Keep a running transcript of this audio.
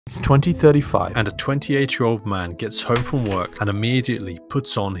It's 2035 and a 28-year-old man gets home from work and immediately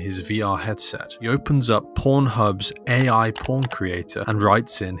puts on his VR headset. He opens up Pornhub's AI porn creator and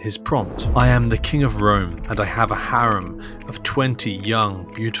writes in his prompt. I am the king of Rome and I have a harem of 20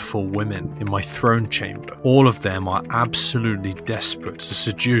 young, beautiful women in my throne chamber. All of them are absolutely desperate to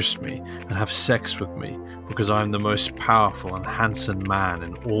seduce me and have sex with me because I am the most powerful and handsome man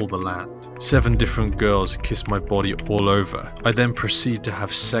in all the land. 7 different girls kiss my body all over. I then proceed to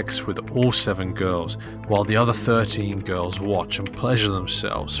have sex with all 7 girls, while the other 13 girls watch and pleasure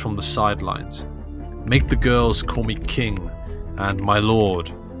themselves from the sidelines. Make the girls call me king, and my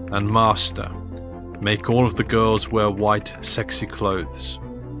lord, and master. Make all of the girls wear white, sexy clothes.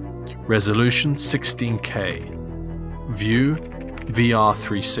 Resolution 16K. View VR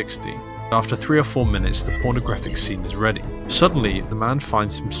 360. After 3 or 4 minutes, the pornographic scene is ready. Suddenly, the man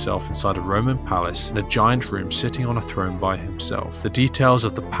finds himself inside a Roman palace in a giant room sitting on a throne by himself. The details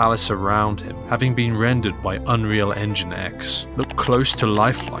of the palace around him, having been rendered by Unreal Engine X, look close to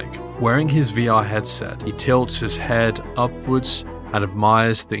lifelike. Wearing his VR headset, he tilts his head upwards and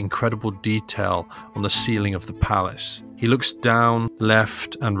admires the incredible detail on the ceiling of the palace. He looks down,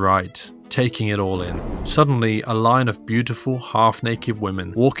 left and right, taking it all in. Suddenly, a line of beautiful, half-naked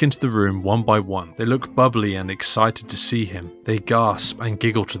women walk into the room one by one. They look bubbly and excited to see him. They gasp and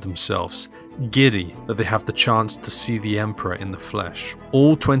giggle to themselves, giddy that they have the chance to see the emperor in the flesh.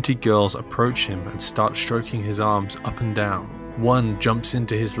 All 20 girls approach him and start stroking his arms up and down. One jumps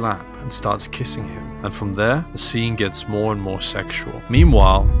into his lap and starts kissing him, and from there, the scene gets more and more sexual.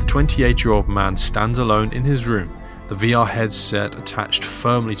 Meanwhile, the 28-year-old man stands alone in his room, the VR headset attached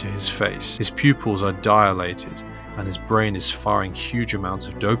firmly to his face. His pupils are dilated and his brain is firing huge amounts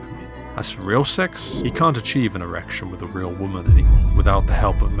of dopamine. As for real sex, he can't achieve an erection with a real woman anymore without the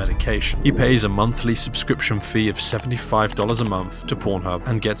help of medication. He pays a monthly subscription fee of $75 a month to Pornhub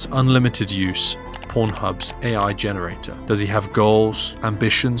and gets unlimited use of Pornhub's AI generator. Does he have goals,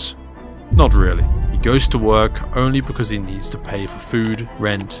 ambitions? Not really. He goes to work only because he needs to pay for food,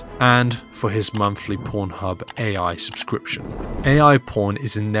 rent, and for his monthly Pornhub AI subscription. AI porn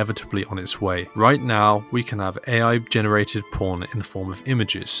is inevitably on its way. Right now, we can have AI-generated porn in the form of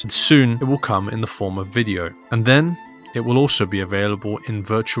images, and soon it will come in the form of video. And then, it will also be available in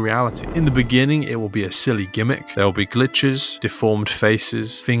virtual reality. In the beginning, it will be a silly gimmick. There will be glitches, deformed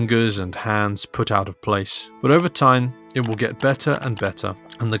faces, fingers and hands put out of place. But over time, it will get better and better,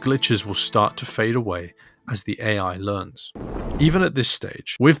 and the glitches will start to fade away as the AI learns. Even at this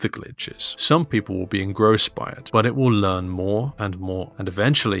stage, with the glitches, some people will be engrossed by it, but it will learn more, and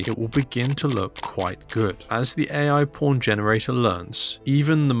eventually it will begin to look quite good. As the AI porn generator learns,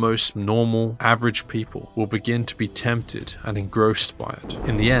 even the most normal, average people will begin to be tempted and engrossed by it.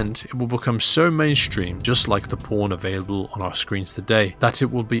 In the end, it will become so mainstream, just like the porn available on our screens today, that it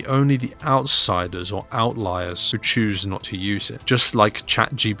will be only the outsiders or outliers who choose not to use it. Just like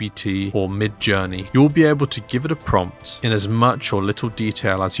Chatgbt or Midjourney, you'll be able to give it a prompt in as much or little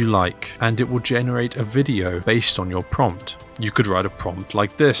detail as you like, and it will generate a video based on your prompt. You could write a prompt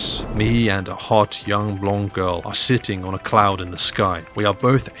like this. Me and a hot young blonde girl are sitting on a cloud in the sky. We are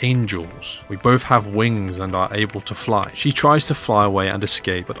both angels. We both have wings and are able to fly. She tries to fly away and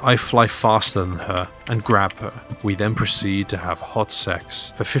escape, but I fly faster than her and grab her. We then proceed to have hot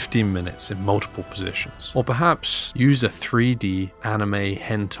sex for 15 minutes in multiple positions. Or perhaps use a 3D anime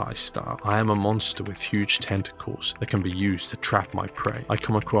hentai style. I am a monster with huge tentacles that can be used to trap my prey. I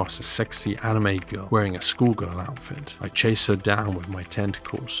come across a sexy anime girl wearing a schoolgirl outfit. I chase her down with my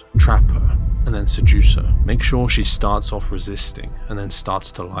tentacles, trap her, and then seduce her. Make sure she starts off resisting and then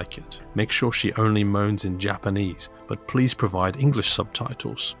starts to like it. Make sure she only moans in Japanese, but please provide English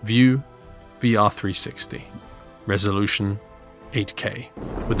subtitles. View VR 360. Resolution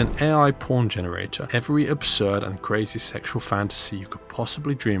 8K. With an AI porn generator, every absurd and crazy sexual fantasy you could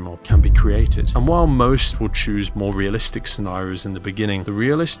possibly dream of can be created. And while most will choose more realistic scenarios in the beginning, the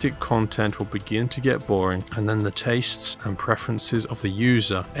realistic content will begin to get boring, and then the tastes and preferences of the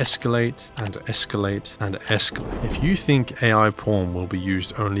user escalate and escalate and escalate. If you think AI porn will be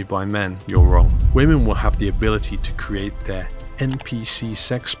used only by men, you're wrong. Women will have the ability to create their NPC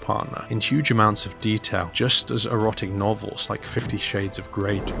sex partner in huge amounts of detail, just as erotic novels like 50 Shades of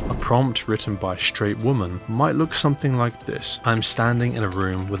Grey do. A prompt written by a straight woman might look something like this. I'm standing in a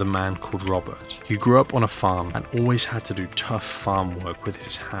room with a man called Robert. He grew up on a farm and always had to do tough farm work with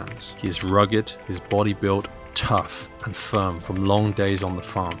his hands. He is rugged, his body built, tough and firm from long days on the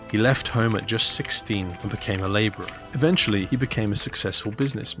farm. He left home at just 16 and became a laborer. Eventually, he became a successful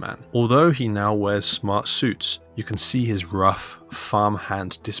businessman. Although he now wears smart suits, you can see his rough,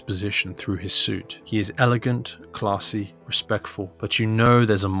 farmhand disposition through his suit. He is elegant, classy, respectful, but you know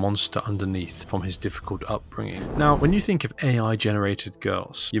there's a monster underneath from his difficult upbringing. Now, when you think of AI-generated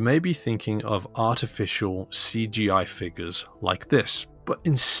girls, you may be thinking of artificial CGI figures like this, but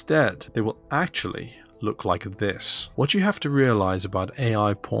instead, they will actually look like this. What you have to realize about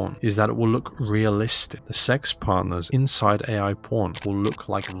AI porn is that it will look realistic. The sex partners inside AI porn will look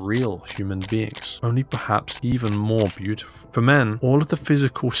like real human beings, only perhaps even more beautiful. For men, all of the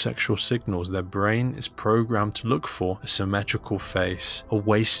physical sexual signals their brain is programmed to look for, a symmetrical face, a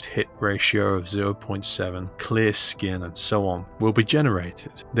waist-hip ratio of 0.7, clear skin, and so on, will be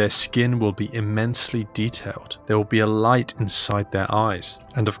generated. Their skin will be immensely detailed. There will be a light inside their eyes.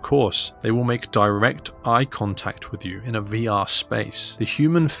 And of course, they will make direct eye contact with you in a VR space. The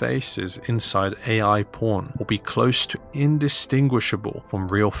human faces inside AI porn will be close to indistinguishable from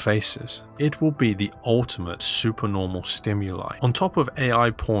real faces. It will be the ultimate supernormal stimuli. On top of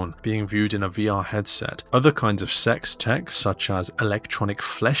AI porn being viewed in a VR headset, other kinds of sex tech, such as electronic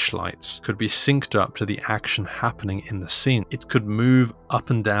fleshlights, could be synced up to the action happening in the scene. It could move up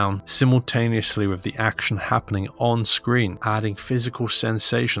and down simultaneously with the action happening on screen, adding physical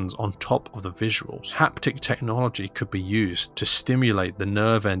sensations on top of the visuals. Haptic technology could be used to stimulate the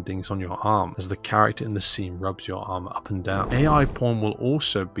nerve endings on your arm as the character in the scene rubs your arm up and down. AI porn will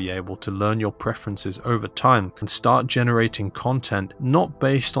also be able to learn your preferences over time and start generating content not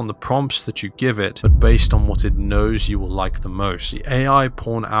based on the prompts that you give it, but based on what it knows you will like the most. The AI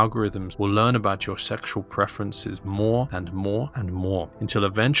porn algorithms will learn about your sexual preferences more and more and more, until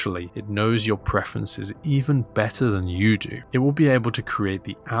eventually it knows your preferences even better than you do. It will be able to create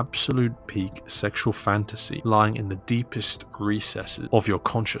the absolute peak sexual fantasy lying in the deepest recesses of your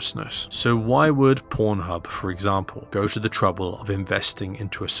consciousness. So why would Pornhub, for example, go to the trouble of investing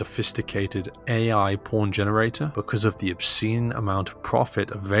into a sophisticated AI porn generator? Because of the obscene amount of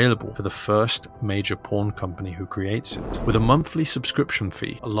profit available for the first major porn company who creates it. With a monthly subscription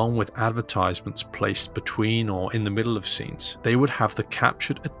fee, along with advertisements placed between or in the middle of scenes, they would have the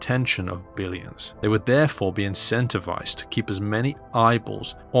captured attention of billions. They would therefore be incentivized to keep as many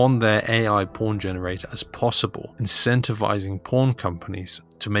eyeballs on their AI porn generator as possible, incentivizing porn companies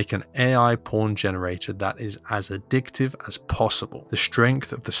to make an AI porn generator that is as addictive as possible. The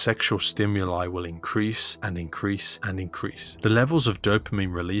strength of the sexual stimuli will increase and increase and increase. The levels of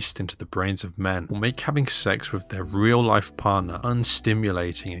dopamine released into the brains of men will make having sex with their real-life partner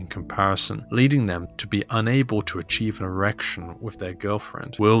unstimulating in comparison, leading them to be unable to achieve an erection with their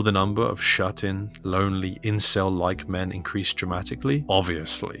girlfriend. Will the number of shut-in, lonely, incel-like men increase dramatically?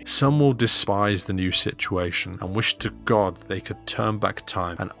 Obviously. Some will despise the new situation and wish to God they could turn back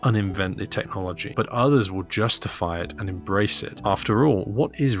time and uninvent the technology, but others will justify it and embrace it. After all,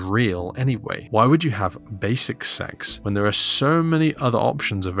 what is real anyway? Why would you have basic sex when there are so many other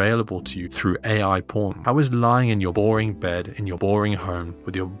options available to you through AI porn? How is lying in your boring bed in your boring home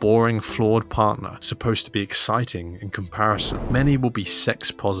with your boring flawed partner supposed to be exciting in comparison? Many will be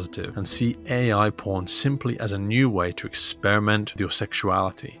sex positive and see AI porn simply as a new way to experiment with your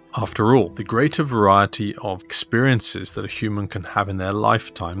sexuality. After all, the greater variety of experiences that a human can have in their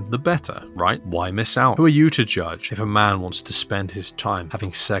lifetime, the better, right? Why miss out? Who are you to judge if a man wants to spend his time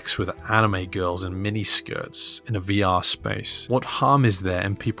having sex with anime girls in miniskirts in a VR space? What harm is there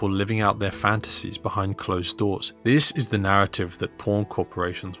in people living out their fantasies behind closed doors? This is the narrative that porn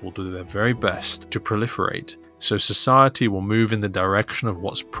corporations will do their very best to proliferate, so society will move in the direction of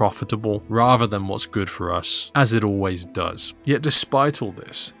what's profitable rather than what's good for us, as it always does. Yet despite all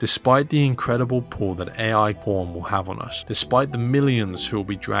this, despite the incredible pull that AI porn will have on us, despite the millions who will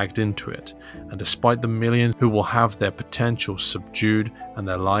be dragged into it, and despite the millions who will have their potential subdued and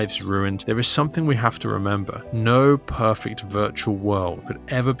their lives ruined, there is something we have to remember. No perfect virtual world could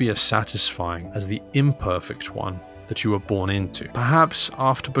ever be as satisfying as the imperfect one that you were born into. Perhaps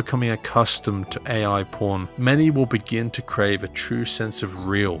after becoming accustomed to AI porn, many will begin to crave a true sense of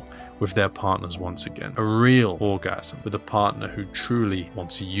real with their partners once again. A real orgasm with a partner who truly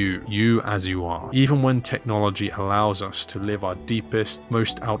wants you as you are. Even when technology allows us to live our deepest,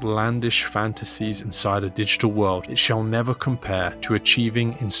 most outlandish fantasies inside a digital world, it shall never compare to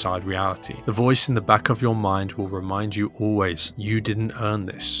achieving inside reality. The voice in the back of your mind will remind you always, you didn't earn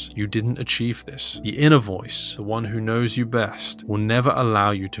this, you didn't achieve this. The inner voice, the one who knows you best, will never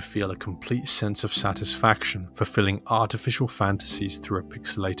allow you to feel a complete sense of satisfaction fulfilling artificial fantasies through a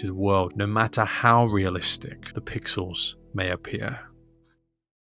pixelated world, no matter how realistic the pixels may appear.